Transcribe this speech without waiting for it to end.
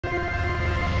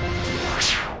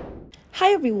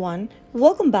Hi everyone,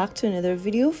 welcome back to another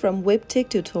video from Webtech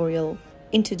Tutorial.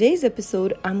 In today's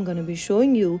episode, I'm going to be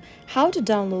showing you how to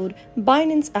download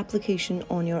Binance application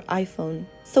on your iPhone.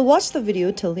 So watch the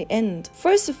video till the end.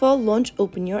 First of all,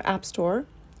 open your App Store.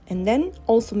 And then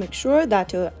also make sure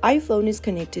that your iPhone is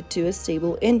connected to a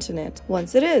stable internet.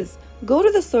 Once it is, go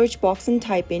to the search box and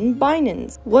type in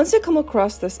Binance. Once you come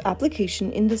across this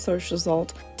application in the search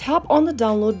result, tap on the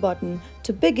download button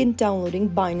to begin downloading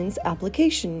Binance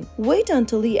application. Wait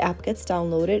until the app gets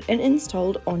downloaded and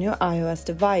installed on your iOS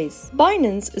device.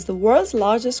 Binance is the world's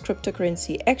largest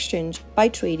cryptocurrency exchange by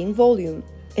trading volume.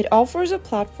 It offers a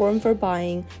platform for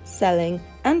buying, selling,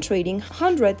 and trading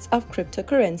hundreds of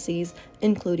cryptocurrencies,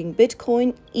 including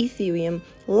Bitcoin, Ethereum,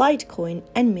 Litecoin,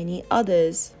 and many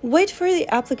others. Wait for the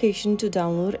application to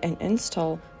download and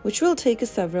install, which will take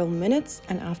several minutes,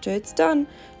 and after it's done,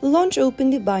 open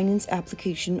the Binance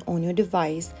application on your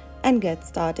device and get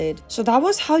started. So that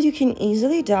was how you can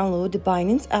easily download the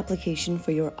Binance application for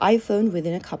your iPhone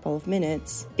within a couple of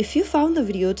minutes. If you found the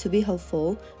video to be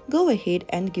helpful, go ahead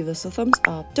and give us a thumbs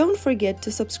up. Don't forget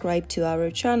to subscribe to our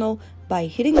channel by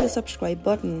hitting the subscribe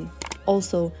button.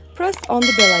 Also, press on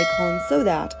the bell icon so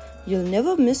that you'll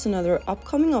never miss another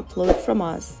upcoming upload from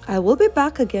us. I will be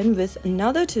back again with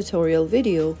another tutorial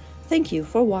video. Thank you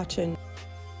for watching.